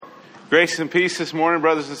Grace and peace this morning,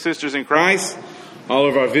 brothers and sisters in Christ. All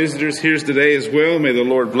of our visitors here today as well. May the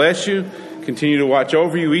Lord bless you. Continue to watch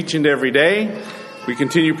over you each and every day. We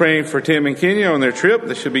continue praying for Tim and Kenya on their trip.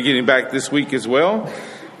 They should be getting back this week as well.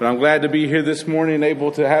 But I'm glad to be here this morning,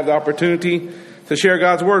 able to have the opportunity to share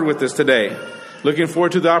God's Word with us today. Looking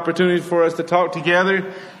forward to the opportunity for us to talk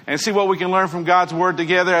together and see what we can learn from God's Word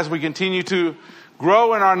together as we continue to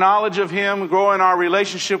grow in our knowledge of Him, grow in our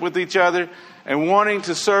relationship with each other, and wanting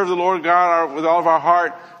to serve the Lord God with all of our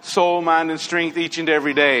heart, soul, mind, and strength each and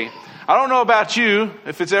every day. I don't know about you,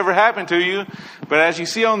 if it's ever happened to you, but as you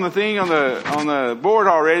see on the thing on the board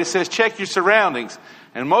already, it says check your surroundings.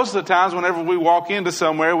 And most of the times whenever we walk into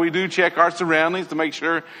somewhere, we do check our surroundings to make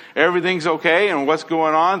sure everything's okay and what's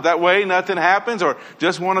going on. That way nothing happens, or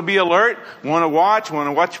just want to be alert, want to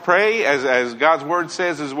watch, pray, as God's Word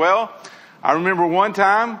says as well. I remember one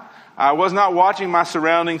time I was not watching my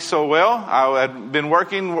surroundings so well. I had been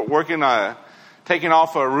working, taking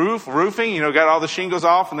off a roofing, got all the shingles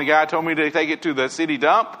off, and the guy told me to take it to the city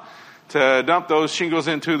dump to dump those shingles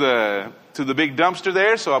into the big dumpster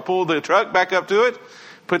there. So I pulled the truck back up to it,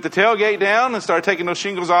 put the tailgate down, and started taking those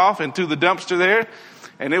shingles off into the dumpster there.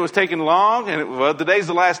 And it was taking long, and today's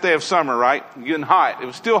the last day of summer, right? Getting hot. It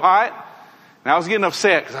was still hot. And I was getting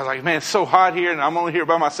upset because I was like, man, it's so hot here, and I'm only here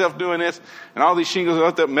by myself doing this, and all these shingles are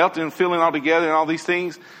up there melting and filling all together and all these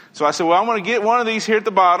things. So I said, well, I'm going to get one of these here at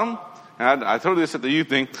the bottom. And I told you this at the youth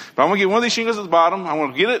thing, but I'm going to get one of these shingles at the bottom. I'm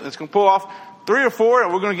going to get it, and it's going to pull off 3 or 4,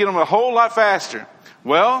 and we're going to get them a whole lot faster.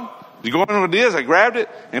 Well, you go on what it is. I grabbed it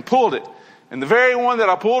and pulled it. And the very one that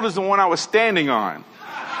I pulled is the one I was standing on.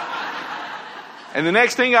 And the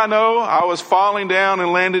next thing I know, I was falling down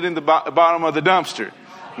and landed in the bottom of the dumpster.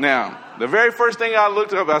 Now, the very first thing I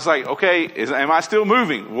looked up, I was like, okay, am I still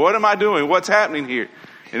moving? What am I doing? What's happening here?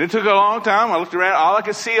 And it took a long time. I looked around. All I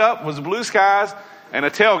could see up was blue skies and a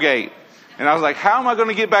tailgate. And I was like, how am I going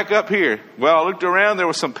to get back up here? Well, I looked around. There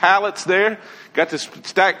were some pallets there. Got to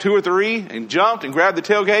stack 2 or 3 and jumped and grabbed the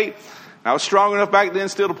tailgate. I was strong enough back then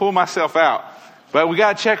still to pull myself out. But we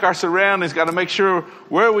got to check our surroundings, got to make sure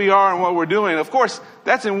where we are and what we're doing. Of course,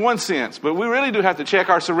 that's in one sense. But we really do have to check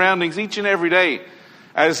our surroundings each and every day.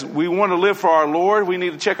 As we want to live for our Lord, we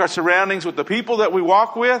need to check our surroundings with the people that we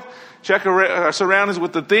walk with, check our surroundings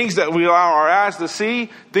with the things that we allow our eyes to see,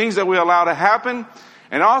 things that we allow to happen.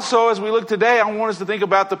 And also, as we look today, I want us to think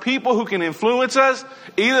about the people who can influence us,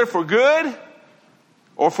 either for good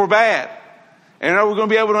or for bad. And we're going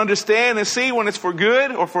to be able to understand and see when it's for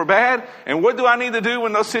good or for bad. And what do I need to do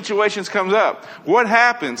when those situations comes up? What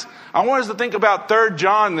happens? I want us to think about 3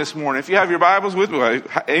 John this morning. If you have your Bibles with me,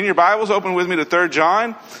 in your Bibles, open with me to 3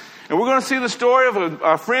 John. And we're going to see the story of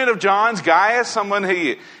a friend of John's, Gaius, someone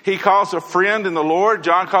he calls a friend in the Lord.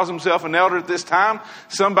 John calls himself an elder at this time,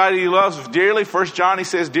 somebody he loves dearly. 1 John, he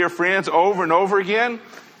says, dear friends, over and over again.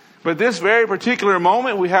 But this very particular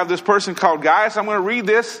moment, we have this person called Gaius. I'm going to read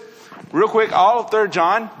this real quick, all of 3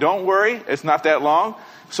 John. Don't worry, it's not that long.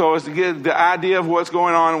 So as to get the idea of what's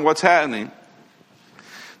going on and what's happening.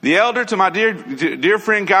 The elder to my dear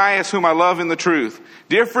friend Gaius, whom I love in the truth.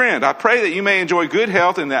 Dear friend, I pray that you may enjoy good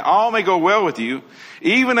health and that all may go well with you,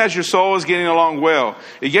 even as your soul is getting along well.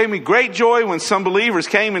 It gave me great joy when some believers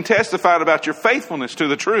came and testified about your faithfulness to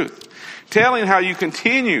the truth, telling how you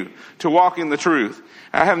continue to walk in the truth.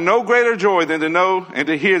 I have no greater joy than to know and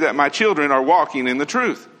to hear that my children are walking in the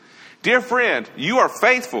truth. Dear friend, you are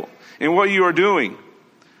faithful in what you are doing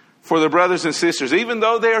for the brothers and sisters, even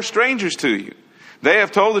though they are strangers to you. They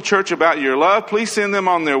have told the church about your love. Please send them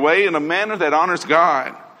on their way in a manner that honors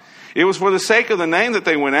God. It was for the sake of the name that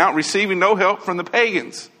they went out, receiving no help from the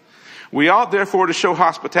pagans. We ought therefore to show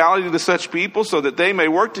hospitality to such people so that they may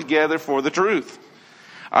work together for the truth.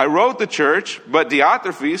 I wrote the church, but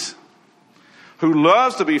Diotrephes, who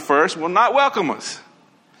loves to be first, will not welcome us.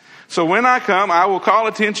 So when I come, I will call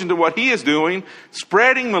attention to what he is doing,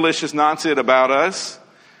 spreading malicious nonsense about us.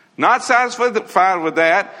 Not satisfied with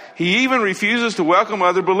that, he even refuses to welcome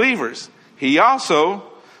other believers. He also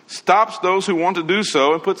stops those who want to do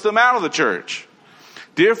so and puts them out of the church.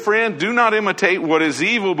 Dear friend, do not imitate what is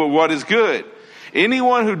evil, but what is good.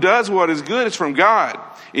 Anyone who does what is good is from God.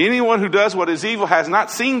 Anyone who does what is evil has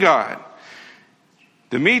not seen God.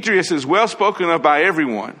 Demetrius is well spoken of by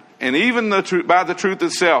everyone, and even by the truth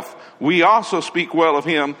itself. We also speak well of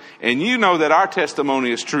him, and you know that our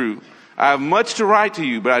testimony is true. I have much to write to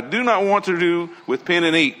you, but I do not want to do with pen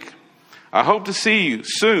and ink. I hope to see you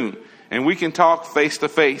soon, and we can talk face to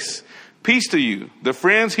face. Peace to you. The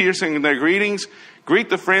friends here singing their greetings. Greet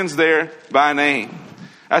the friends there by name.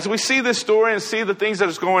 As we see this story and see the things that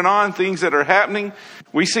is going on, things that are happening,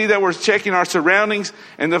 we see that we're checking our surroundings.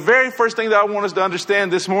 And the very first thing that I want us to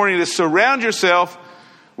understand this morning is surround yourself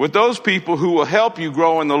with those people who will help you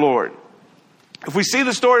grow in the Lord. If we see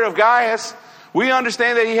the story of Gaius, we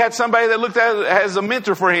understand that he had somebody that looked at it as a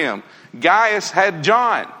mentor for him. Gaius had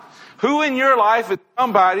John. Who in your life is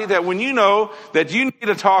somebody that when you know that you need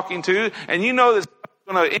a talking to, and you know that's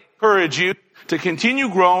going to encourage you to continue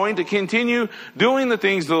growing, to continue doing the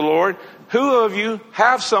things of the Lord, who of you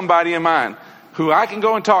have somebody in mind who I can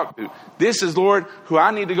go and talk to? This is, Lord, who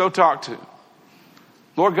I need to go talk to.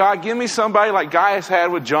 Lord God, give me somebody like Gaius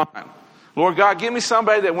had with John. Lord God, give me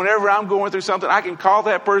somebody that whenever I'm going through something, I can call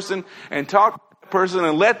that person and talk to that person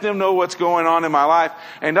and let them know what's going on in my life.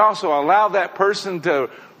 And also allow that person to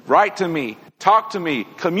write to me, talk to me,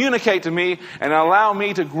 communicate to me, and allow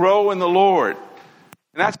me to grow in the Lord.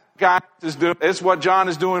 And that's what Gaius is doing. It's what John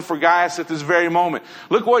is doing for Gaius at this very moment.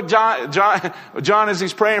 Look what John as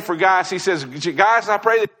he's praying for Gaius, he says, Gaius, I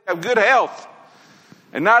pray that you have good health.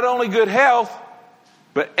 And not only good health,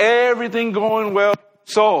 but everything going well in your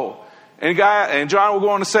soul. And John will go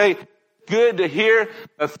on to say, good to hear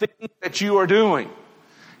the things that you are doing.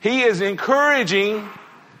 He is encouraging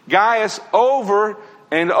Gaius over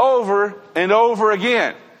and over and over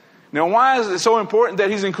again. Now, why is it so important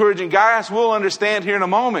that he's encouraging Gaius? We'll understand here in a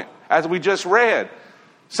moment, as we just read.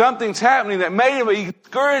 Something's happening that may be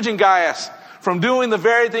discouraging Gaius from doing the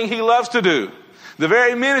very thing he loves to do. The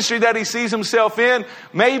very ministry that he sees himself in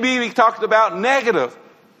may be talked about negative.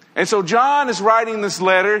 And so John is writing this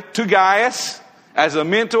letter to Gaius as a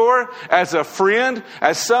mentor, as a friend,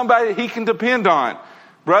 as somebody he can depend on.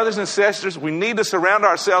 Brothers and sisters, we need to surround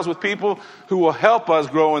ourselves with people who will help us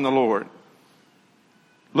grow in the Lord.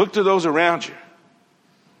 Look to those around you.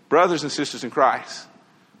 Brothers and sisters in Christ,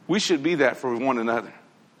 we should be that for one another.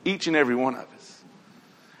 Each and every one of us.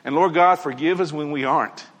 And Lord God, forgive us when we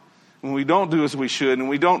aren't. When we don't do as we should and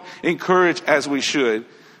we don't encourage as we should.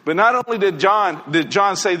 But not only did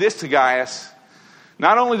John say this to Gaius,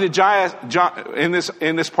 not only did John in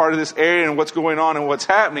this part of this area and what's going on and what's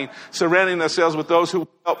happening, surrounding ourselves with those who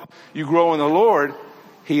help you grow in the Lord,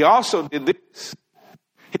 he also did this.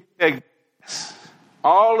 He said,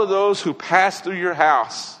 all of those who pass through your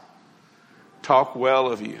house talk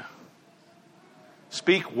well of you.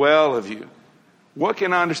 Speak well of you. What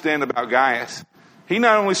can I understand about Gaius? He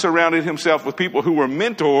not only surrounded himself with people who were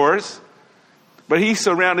mentors, but he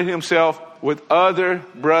surrounded himself with other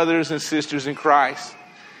brothers and sisters in Christ.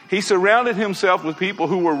 He surrounded himself with people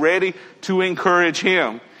who were ready to encourage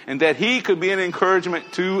him and that he could be an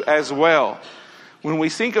encouragement to as well. When we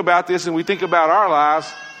think about this and we think about our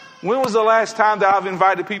lives, when was the last time that I've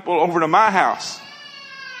invited people over to my house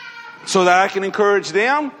so that I can encourage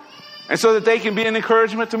them and so that they can be an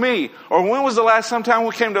encouragement to me? Or when was the last time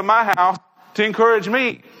we came to my house to encourage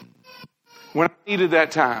me when I needed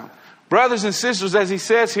that time? Brothers and sisters, as he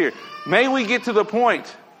says here, may we get to the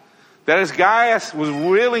point that as Gaius was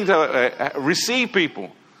willing to receive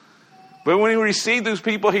people, but when he received those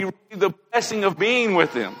people, he received the blessing of being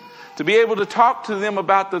with them, to be able to talk to them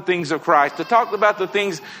about the things of Christ, to talk about the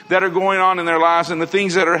things that are going on in their lives and the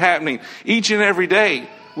things that are happening each and every day.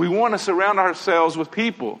 We want to surround ourselves with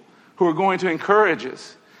people who are going to encourage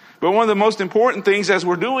us. But one of the most important things as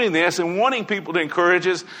we're doing this and wanting people to encourage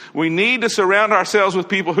us, we need to surround ourselves with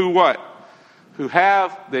people who what? Who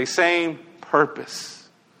have the same purpose.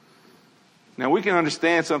 Now we can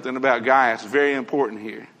understand something about Gaius, very important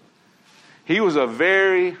here. He was a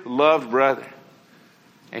very loved brother.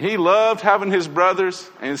 And he loved having his brothers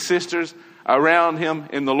and sisters around him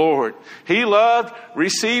in the Lord. He loved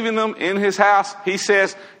receiving them in his house. He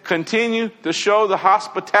says, continue to show the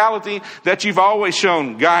hospitality that you've always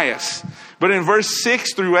shown, Gaius. But in verse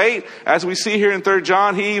 6 through 8, as we see here in 3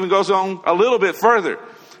 John, he even goes on a little bit further,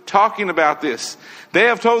 talking about this. They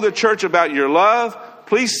have told the church about your love.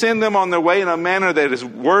 Please send them on their way in a manner that is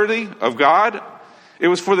worthy of God. It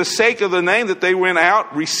was for the sake of the name that they went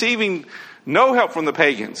out, receiving no help from the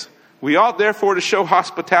pagans. We ought therefore to show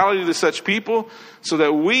hospitality to such people so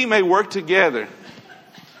that we may work together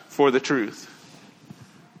for the truth.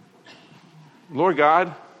 Lord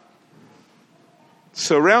God,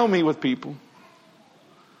 surround me with people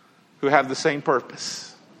who have the same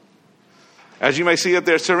purpose. As you may see up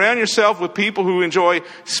there, surround yourself with people who enjoy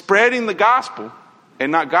spreading the gospel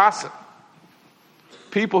and not gossip.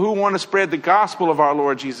 People who want to spread the gospel of our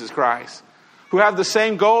Lord Jesus Christ, who have the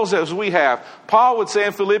same goals as we have. Paul would say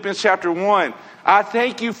in Philippians chapter 1, I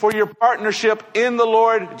thank you for your partnership in the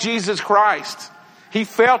Lord Jesus Christ. He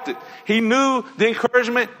felt it. He knew the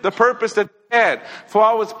encouragement, the purpose that he had.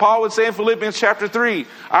 Paul would say in Philippians chapter 3,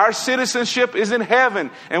 our citizenship is in heaven,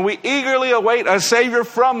 and we eagerly await a Savior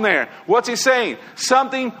from there. What's he saying?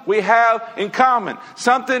 Something we have in common.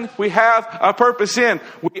 Something we have a purpose in.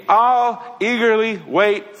 We all eagerly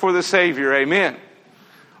wait for the Savior. Amen.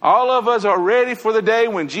 All of us are ready for the day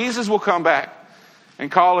when Jesus will come back and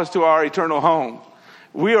call us to our eternal home.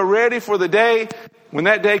 We are ready for the day when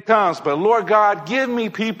that day comes. But Lord God, give me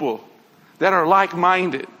people that are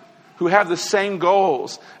like-minded, who have the same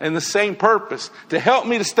goals and the same purpose, to help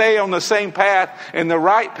me to stay on the same path and the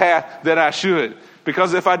right path that I should.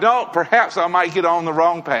 Because if I don't, perhaps I might get on the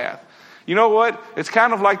wrong path. You know what? It's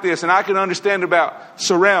kind of like this, and I can understand about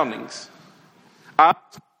surroundings.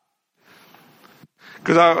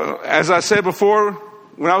 Because as I said before,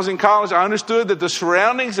 when I was in college, I understood that the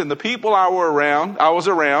surroundings and the people I was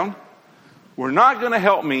around, were not going to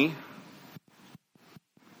help me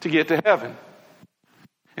to get to heaven.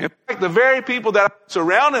 In fact, the very people that I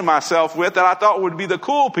surrounded myself with that I thought would be the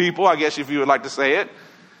cool people, I guess if you would like to say it,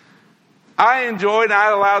 I enjoyed and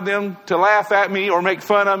I allowed them to laugh at me or make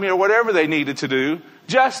fun of me or whatever they needed to do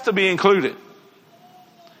just to be included.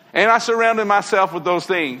 And I surrounded myself with those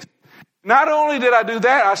things. Not only did I do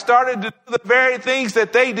that, I started to do the very things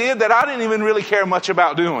that they did that I didn't even really care much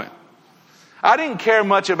about doing. I didn't care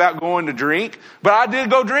much about going to drink, but I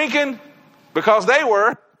did go drinking because they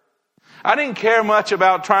were. I didn't care much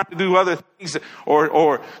about trying to do other things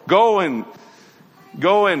or go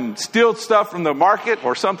and steal stuff from the market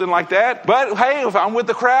or something like that. But hey, if I'm with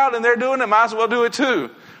the crowd and they're doing it, might as well do it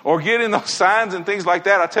too. Or get in those signs and things like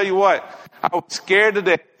that. I tell you what, I was scared to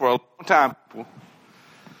death for a long time.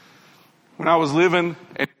 When I was living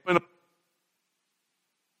and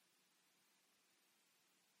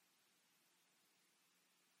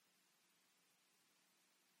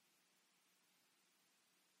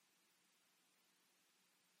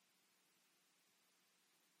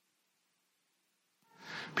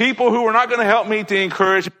people who were not going to help me to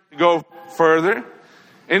encourage me to go further.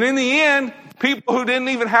 And in the end, people who didn't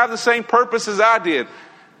even have the same purpose as I did.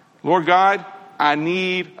 Lord God, I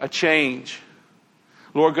need a change.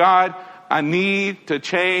 Lord God, I need to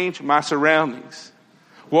change my surroundings.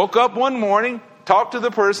 Woke up one morning, talked to the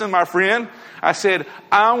person, my friend. I said,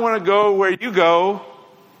 I want to go where you go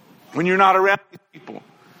when you're not around these people.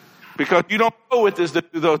 Because you don't go with us to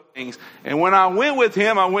do those things. And when I went with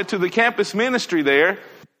him, I went to the campus ministry there.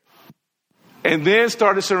 And then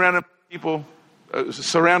started surrounded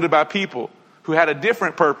by people who had a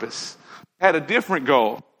different purpose, had a different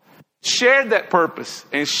goal, shared that purpose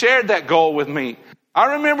and shared that goal with me.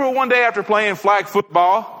 I remember one day after playing flag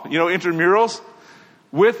football, intramurals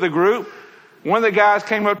with the group, one of the guys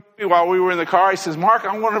came up to me while we were in the car. He says, Mark,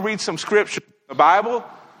 I want to read some scripture in the Bible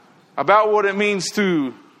about what it means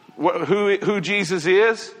to who Jesus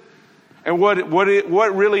is. And what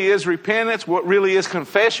really is repentance, what really is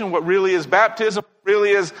confession, what really is baptism, what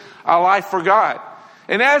really is a life for God.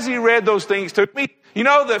 And as he read those things to me,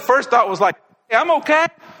 the first thought was like, hey, I'm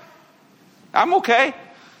okay.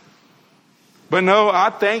 But no,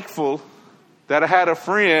 I'm thankful that I had a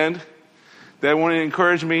friend that wanted to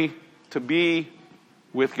encourage me to be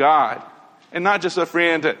with God. And not just a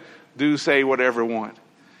friend to do, say, whatever I want.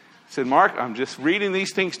 He said, Mark, I'm just reading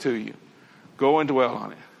these things to you. Go and dwell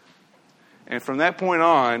on it. And from that point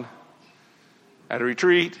on, at a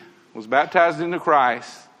retreat, was baptized into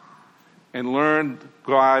Christ and learned,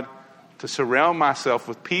 God, to surround myself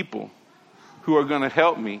with people who are going to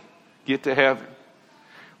help me get to heaven.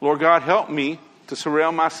 Lord God, help me to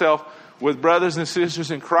surround myself with brothers and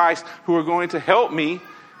sisters in Christ who are going to help me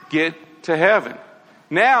get to heaven.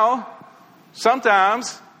 Now,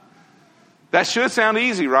 sometimes that should sound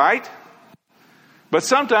easy, right? But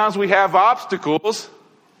sometimes we have obstacles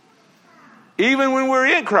even when we're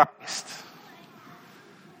in Christ.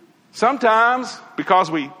 Sometimes,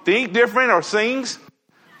 because we think different or things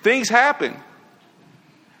happen.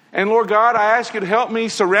 And Lord God, I ask you to help me,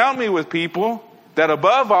 surround me with people that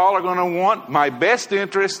above all are going to want my best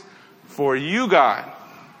interest for you, God.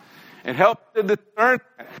 And help me to discern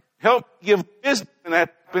that. Help me give wisdom when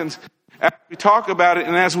that happens as we talk about it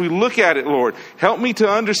and as we look at it, Lord. Help me to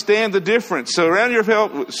understand the difference. Surround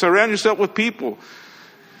yourself with people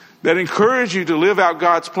that encourage you to live out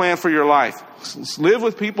God's plan for your life. Live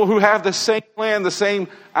with people who have the same plan, the same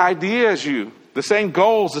idea as you, the same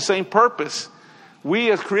goals, the same purpose.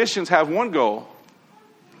 We as Christians have one goal: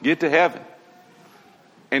 get to heaven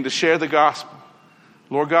and to share the gospel.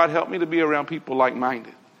 Lord God, help me to be around people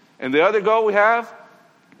like-minded. And the other goal we have,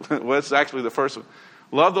 well, it's actually the first one.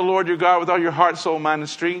 Love the Lord your God with all your heart, soul, mind, and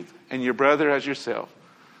strength, and your brother as yourself.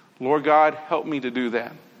 Lord God, help me to do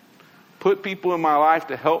that. Put people in my life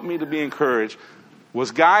to help me to be encouraged.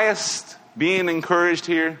 Was Gaius being encouraged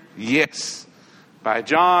here? Yes. By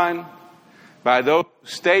John, by those who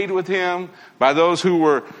stayed with him, by those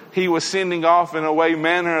he was sending off in a way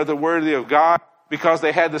manner of the worthy of God, because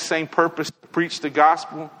they had the same purpose to preach the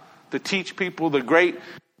gospel, to teach people the great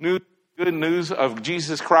news, good news of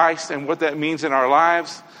Jesus Christ and what that means in our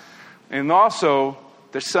lives. And also,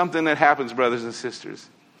 there's something that happens, brothers and sisters.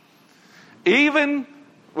 Even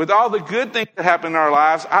with all the good things that happen in our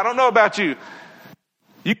lives, I don't know about you.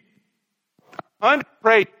 You 100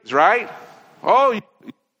 praises, right? Oh, you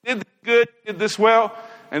did this good, you did this well.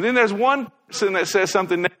 And then there's one person that says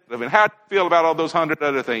something negative. And how do you feel about all those 100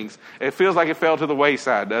 other things? It feels like it fell to the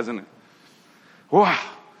wayside, doesn't it? Wow.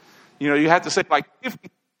 You know, you have to say like 50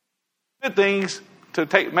 good things to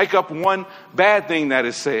make up one bad thing that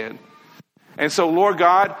is said. And so, Lord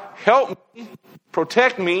God, help me,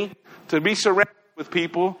 protect me to be surrounded with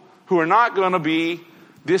people who are not going to be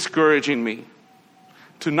discouraging me,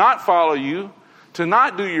 to not follow you, to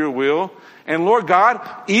not do your will. And Lord God,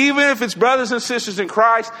 even if it's brothers and sisters in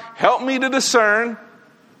Christ, help me to discern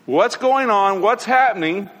what's going on, what's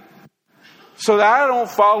happening, so that I don't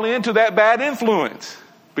fall into that bad influence.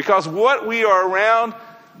 Because what we are around,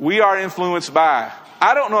 we are influenced by.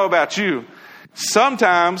 I don't know about you.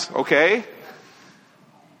 Sometimes, okay,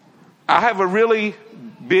 I have a really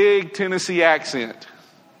big Tennessee accent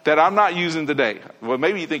that I'm not using today. Well,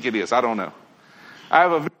 maybe you think it is. I don't know. I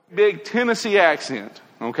have a very big Tennessee accent,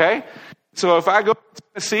 okay? So if I go to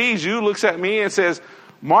Tennessee, Jude looks at me and says,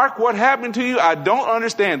 Mark, what happened to you? I don't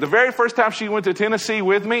understand. The very first time she went to Tennessee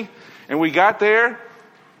with me, and we got there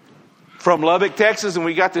from Lubbock, Texas, and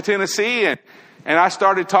we got to Tennessee, and I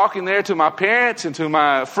started talking there to my parents and to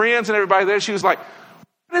my friends and everybody there. She was like,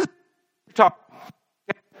 what is you talking?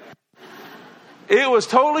 It was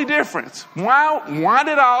totally different. Why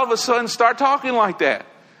did I all of a sudden start talking like that?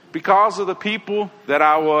 Because of the people that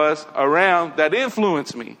I was around that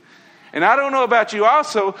influenced me. And I don't know about you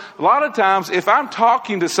also, a lot of times if I'm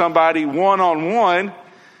talking to somebody one-on-one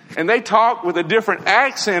and they talk with a different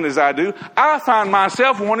accent as I do, I find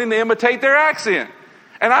myself wanting to imitate their accent.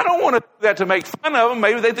 And I don't want to do that to make fun of them.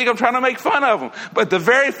 Maybe they think I'm trying to make fun of them. But the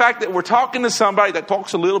very fact that we're talking to somebody that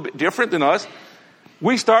talks a little bit different than us,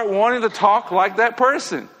 we start wanting to talk like that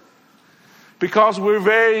person. Because we're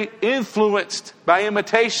very influenced by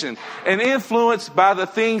imitation and influenced by the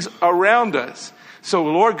things around us. So,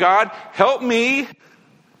 Lord God, help me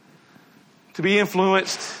to be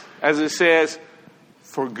influenced, as it says,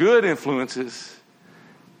 for good influences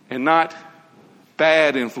and not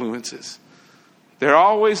bad influences. They're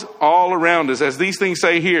always all around us. As these things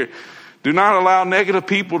say here, do not allow negative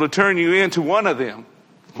people to turn you into one of them.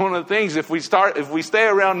 One of the things, if we stay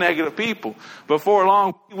around negative people, before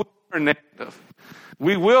long, we will turn negative.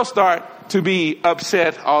 We will start to be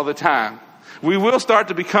upset all the time. We will start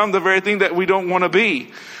to become the very thing that we don't want to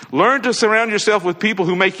be. Learn to surround yourself with people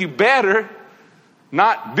who make you better,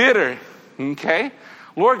 not bitter. Okay?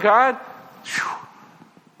 Lord God,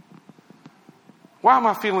 why am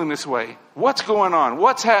I feeling this way? What's going on?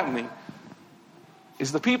 What's happening?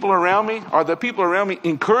 Is the people around me, are the people around me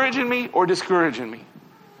encouraging me or discouraging me?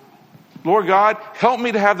 Lord God, help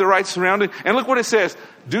me to have the right surrounding. And look what it says.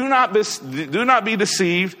 Do not be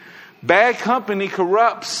deceived. Bad company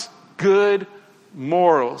corrupts good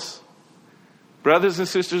morals. Brothers and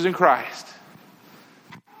sisters in Christ,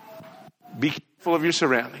 be careful of your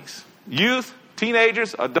surroundings. Youth,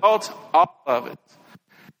 teenagers, adults, all of it.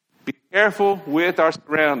 Be careful with our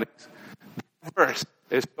surroundings. That verse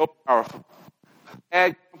is so powerful.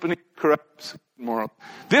 Bad company corrupts good morals.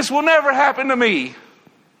 This will never happen to me,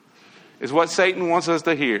 is what Satan wants us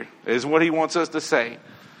to hear, is what he wants us to say.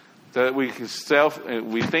 That we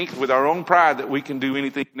think with our own pride that we can do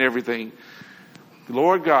anything and everything.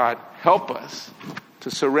 Lord God, help us to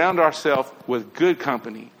surround ourselves with good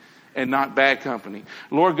company and not bad company.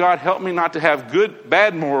 Lord God, help me not to have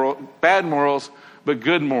bad morals, but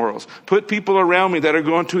good morals. Put people around me that are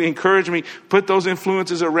going to encourage me. Put those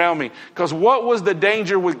influences around me. Because what was the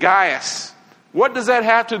danger with Gaius? What does that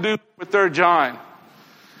have to do with 3 John?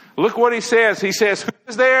 Look what he says. He says, who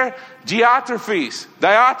is there? Diotrephes.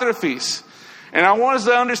 And I want us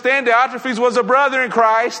to understand Diotrephes was a brother in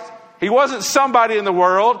Christ. He wasn't somebody in the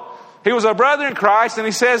world. He was a brother in Christ. And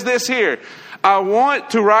he says this here. I wrote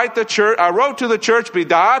to the church, but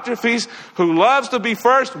Diotrephes, who loves to be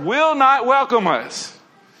first, will not welcome us.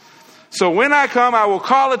 So when I come, I will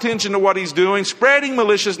call attention to what he's doing, spreading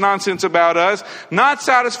malicious nonsense about us. Not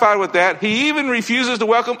satisfied with that, he even refuses to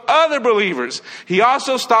welcome other believers. He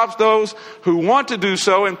also stops those who want to do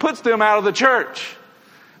so and puts them out of the church.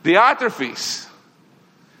 Diotrephes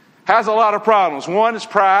has a lot of problems. One is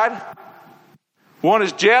pride. One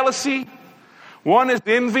is jealousy. One is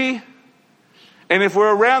envy. And if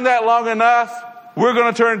we're around that long enough, we're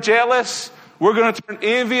going to turn jealous. We're going to turn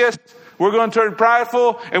envious. We're going to turn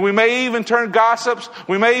prideful. And we may even turn gossips.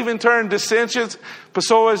 We may even turn dissensions.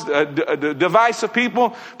 Pursuers, divisive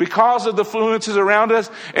people because of the influences around us.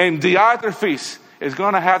 And Diotrephes is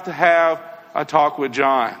going to have a talk with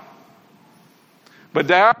John. But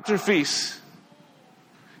Diotrephes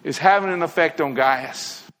is having an effect on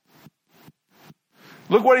Gaius.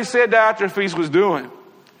 Look what he said Diotrephes was doing.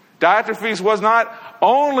 Diotrephes was not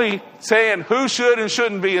only saying who should and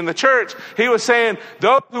shouldn't be in the church. He was saying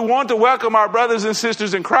those who want to welcome our brothers and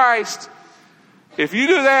sisters in Christ, if you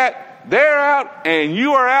do that, they're out and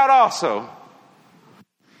you are out also.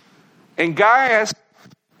 And Gaius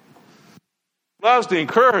loves to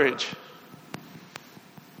encourage.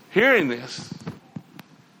 Hearing this,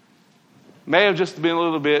 may have just been a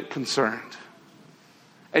little bit concerned.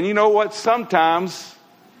 And you know what? Sometimes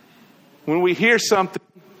when we hear something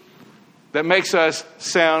that makes us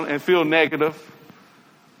sound and feel negative,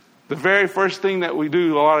 the very first thing that we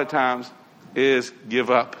do a lot of times is give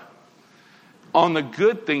up on the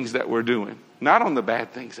good things that we're doing, not on the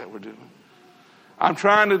bad things that we're doing. I'm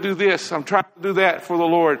trying to do this. I'm trying to do that for the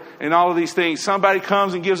Lord and all of these things. Somebody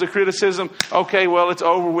comes and gives a criticism. Okay, well, it's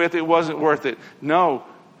over with. It wasn't worth it. No,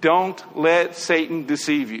 don't let Satan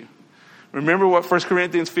deceive you. Remember what 1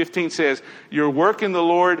 Corinthians 15 says. Your work in the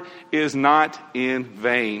Lord is not in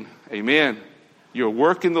vain. Amen. Your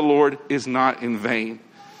work in the Lord is not in vain.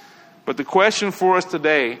 But the question for us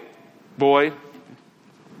today, boy,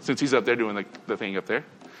 since he's up there doing the thing up there,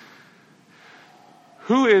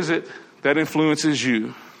 who is it that influences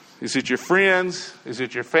you? Is it your friends? Is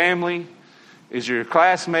it your family? Is it your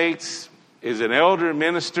classmates? Is it an elder,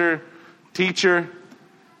 minister, teacher?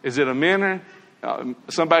 Is it a mentor?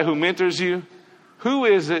 Somebody who mentors you? Who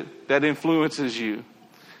is it that influences you?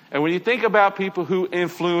 And when you think about people who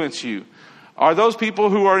influence you, are those people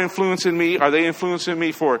who are influencing me, are they influencing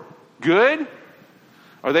me for good?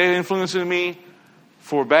 Are they influencing me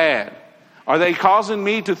for bad? Are they causing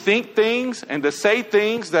me to think things and to say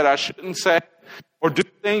things that I shouldn't say or do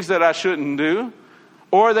things that I shouldn't do?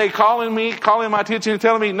 Or are they calling my attention and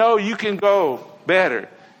telling me, no, you can go better.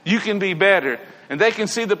 You can be better. And they can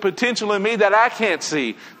see the potential in me that I can't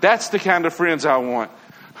see. That's the kind of friends I want.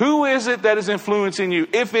 Who is it that is influencing you?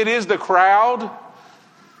 If it is the crowd,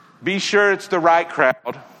 be sure it's the right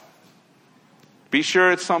crowd. Be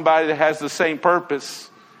sure it's somebody that has the same purpose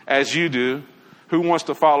as you do, who wants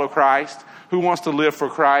to follow Christ, who wants to live for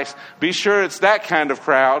Christ. Be sure it's that kind of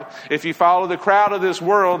crowd. If you follow the crowd of this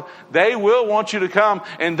world, they will want you to come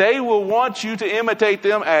and they will want you to imitate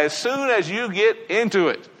them as soon as you get into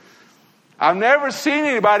it. I've never seen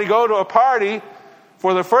anybody go to a party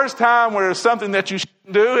for the first time where there's something that you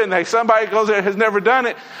shouldn't do and somebody goes there has never done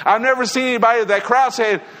it. I've never seen anybody in that crowd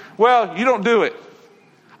saying, well, you don't do it.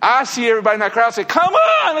 I see everybody in that crowd say, come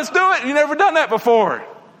on, let's do it. You've never done that before.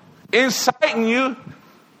 Inciting you,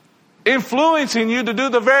 influencing you to do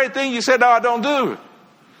the very thing you said, no, I don't do.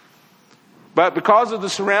 But because of the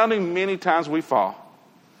surrounding, many times we fall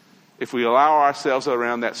if we allow ourselves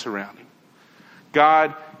around that surrounding.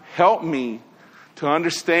 God, help me to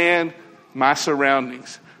understand my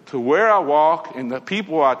surroundings, to where I walk and the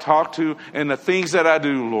people I talk to and the things that I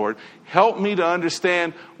do, Lord. Help me to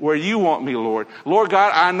understand where you want me, Lord. Lord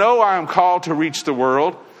God, I know I am called to reach the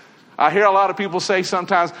world. I hear a lot of people say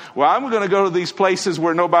sometimes, well, I'm going to go to these places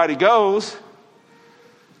where nobody goes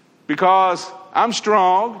because I'm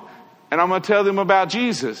strong and I'm going to tell them about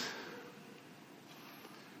Jesus.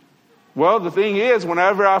 Well, the thing is,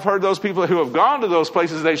 whenever I've heard those people who have gone to those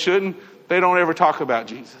places they shouldn't, they don't ever talk about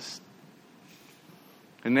Jesus.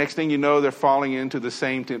 And next thing you know, they're falling into the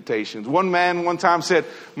same temptations. One man one time said,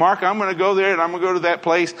 Mark, I'm going to go there and I'm going to go to that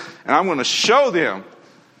place and I'm going to show them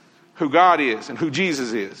who God is and who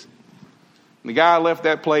Jesus is. And the guy left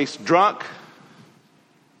that place drunk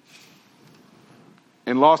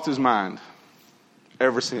and lost his mind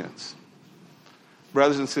ever since.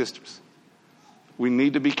 Brothers and sisters, we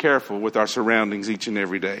need to be careful with our surroundings each and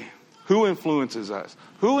every day. Who influences us?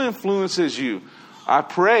 Who influences you? I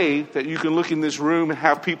pray that you can look in this room and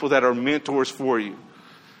have people that are mentors for you.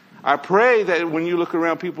 I pray that when you look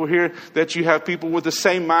around people here, that you have people with the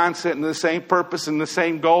same mindset and the same purpose and the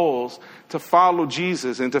same goals to follow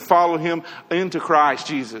Jesus and to follow him into Christ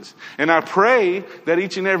Jesus. And I pray that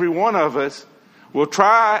each and every one of us will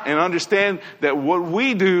try and understand that what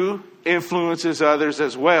we do influences others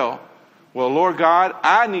as well. Well, Lord God,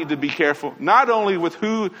 I need to be careful, not only with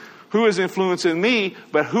who is influencing me,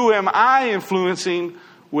 but who am I influencing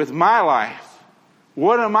with my life?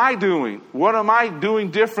 What am I doing? What am I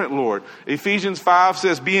doing different, Lord? Ephesians 5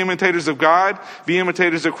 says, be imitators of God, be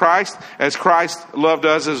imitators of Christ, as Christ loved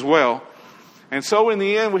us as well. And so in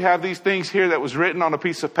the end, we have these things here that was written on a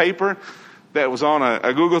piece of paper that was on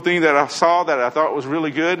a Google thing that I saw that I thought was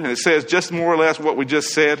really good. And it says just more or less what we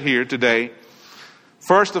just said here today.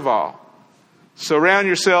 First of all, surround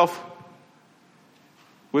yourself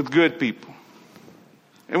with good people.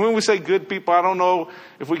 And when we say good people, I don't know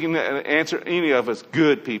if we can answer any of us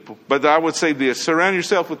good people. But I would say this: surround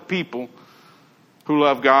yourself with people who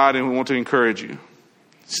love God and who want to encourage you.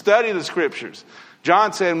 Study the scriptures.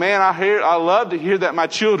 John said, man, I love to hear that my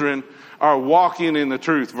children are walking in the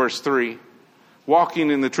truth. Verse 3. Walking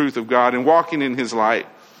in the truth of God and walking in his light.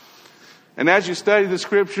 And as you study the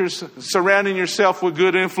scriptures, surrounding yourself with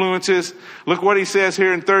good influences, look what he says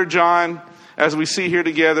here in 3 John, as we see here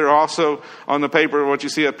together also on the paper, what you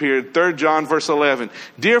see up here, 3 John verse 11.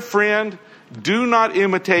 Dear friend, do not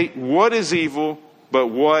imitate what is evil, but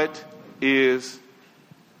what is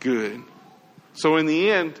good. So in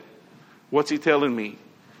the end, what's he telling me?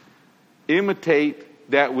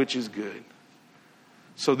 Imitate that which is good.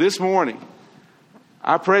 So this morning,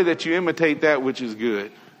 I pray that you imitate that which is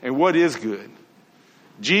good. And what is good?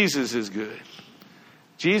 Jesus is good.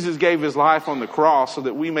 Jesus gave his life on the cross so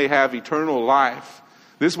that we may have eternal life.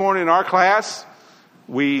 This morning in our class,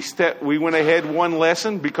 we went ahead one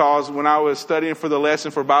lesson because when I was studying for the lesson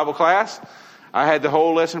for Bible class, I had the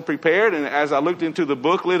whole lesson prepared. And as I looked into the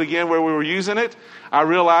booklet again where we were using it, I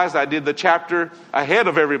realized I did the chapter ahead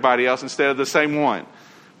of everybody else instead of the same one.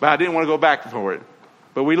 But I didn't want to go back for it.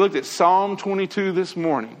 But we looked at Psalm 22 this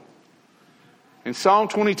morning. In Psalm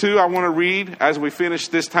 22, I want to read as we finish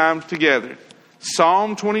this time together.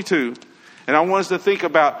 Psalm 22. And I want us to think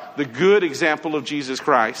about the good example of Jesus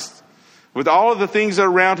Christ. With all of the things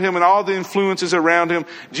around him and all the influences around him,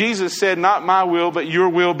 Jesus said, not my will, but your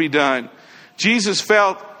will be done. Jesus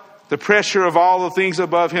felt the pressure of all the things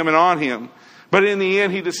above him and on him. But in the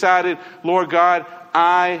end, he decided, Lord God,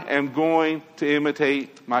 I am going to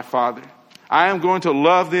imitate my Father. I am going to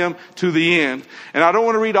love them to the end. And I don't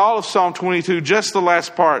want to read all of Psalm 22, just the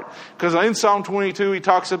last part. Because in Psalm 22, he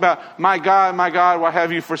talks about, my God, why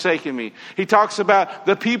have you forsaken me? He talks about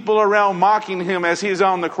the people around mocking him as he is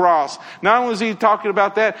on the cross. Not only is he talking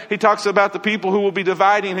about that, he talks about the people who will be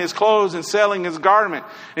dividing his clothes and selling his garment.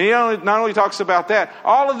 And he not only talks about that,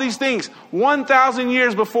 all of these things, 1,000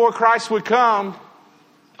 years before Christ would come,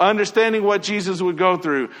 understanding what Jesus would go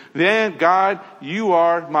through. Then, God, you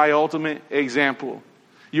are my ultimate example.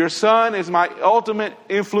 Your son is my ultimate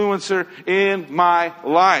influencer in my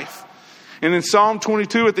life. And in Psalm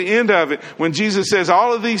 22, at the end of it, when Jesus says,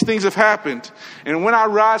 all of these things have happened. And when I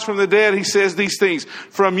rise from the dead, he says these things.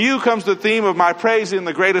 From you comes the theme of my praise in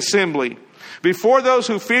the great assembly. Before those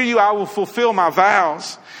who fear you, I will fulfill my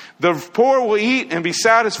vows. The poor will eat and be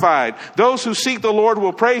satisfied. Those who seek the Lord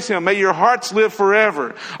will praise him. May your hearts live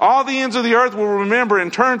forever. All the ends of the earth will remember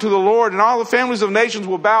and turn to the Lord, and all the families of nations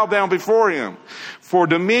will bow down before him. For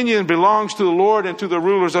dominion belongs to the Lord and to the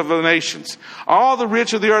rulers of the nations. All the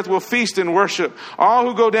rich of the earth will feast and worship. All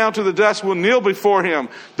who go down to the dust will kneel before him.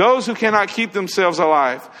 Those who cannot keep themselves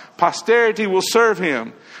alive. Posterity will serve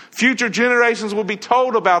him. Future generations will be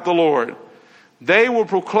told about the Lord. They will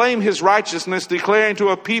proclaim his righteousness, declaring to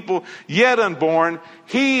a people yet unborn,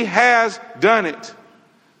 he has done it.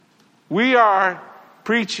 We are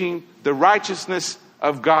preaching the righteousness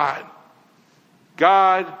of God.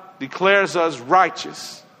 God declares us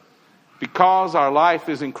righteous because our life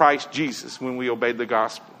is in Christ Jesus when we obey the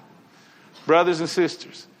gospel. Brothers and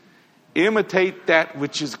sisters, imitate that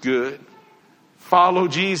which is good. Follow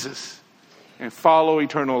Jesus and follow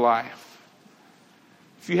eternal life.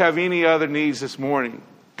 If you have any other needs this morning,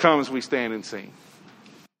 come as we stand and sing.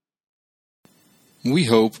 We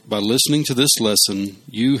hope by listening to this lesson,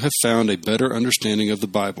 you have found a better understanding of the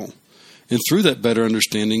Bible. And through that better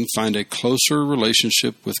understanding, find a closer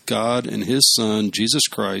relationship with God and his Son, Jesus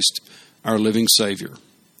Christ, our living Savior.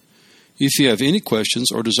 If you have any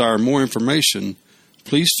questions or desire more information,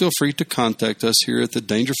 please feel free to contact us here at the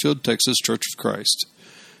Dangerfield, Texas Church of Christ.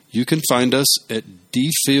 You can find us at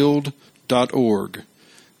dfield.org.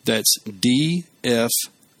 That's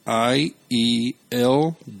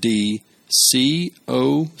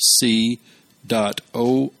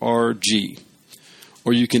DFIELDCOC.org.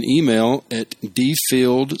 Or you can email at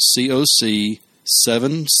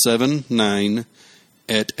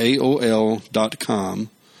dfieldcoc779@aol.com.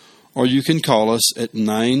 Or you can call us at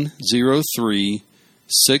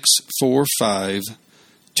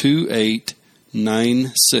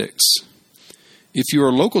 903-645-2896. If you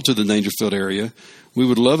are local to the Dangerfield area, We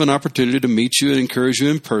would love an opportunity to meet you and encourage you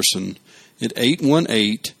in person at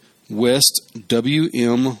 818 West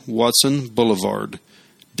W.M. Watson Boulevard,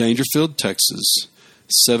 Dangerfield, Texas,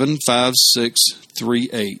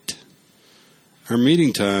 75638. Our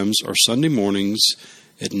meeting times are Sunday mornings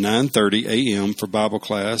at 9:30 a.m. for Bible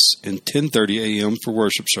class and 10:30 a.m. for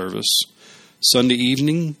worship service, Sunday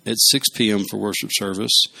evening at 6 p.m. for worship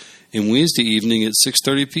service, and Wednesday evening at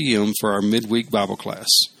 6:30 p.m. for our midweek Bible class.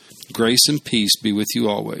 Grace and peace be with you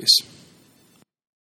always.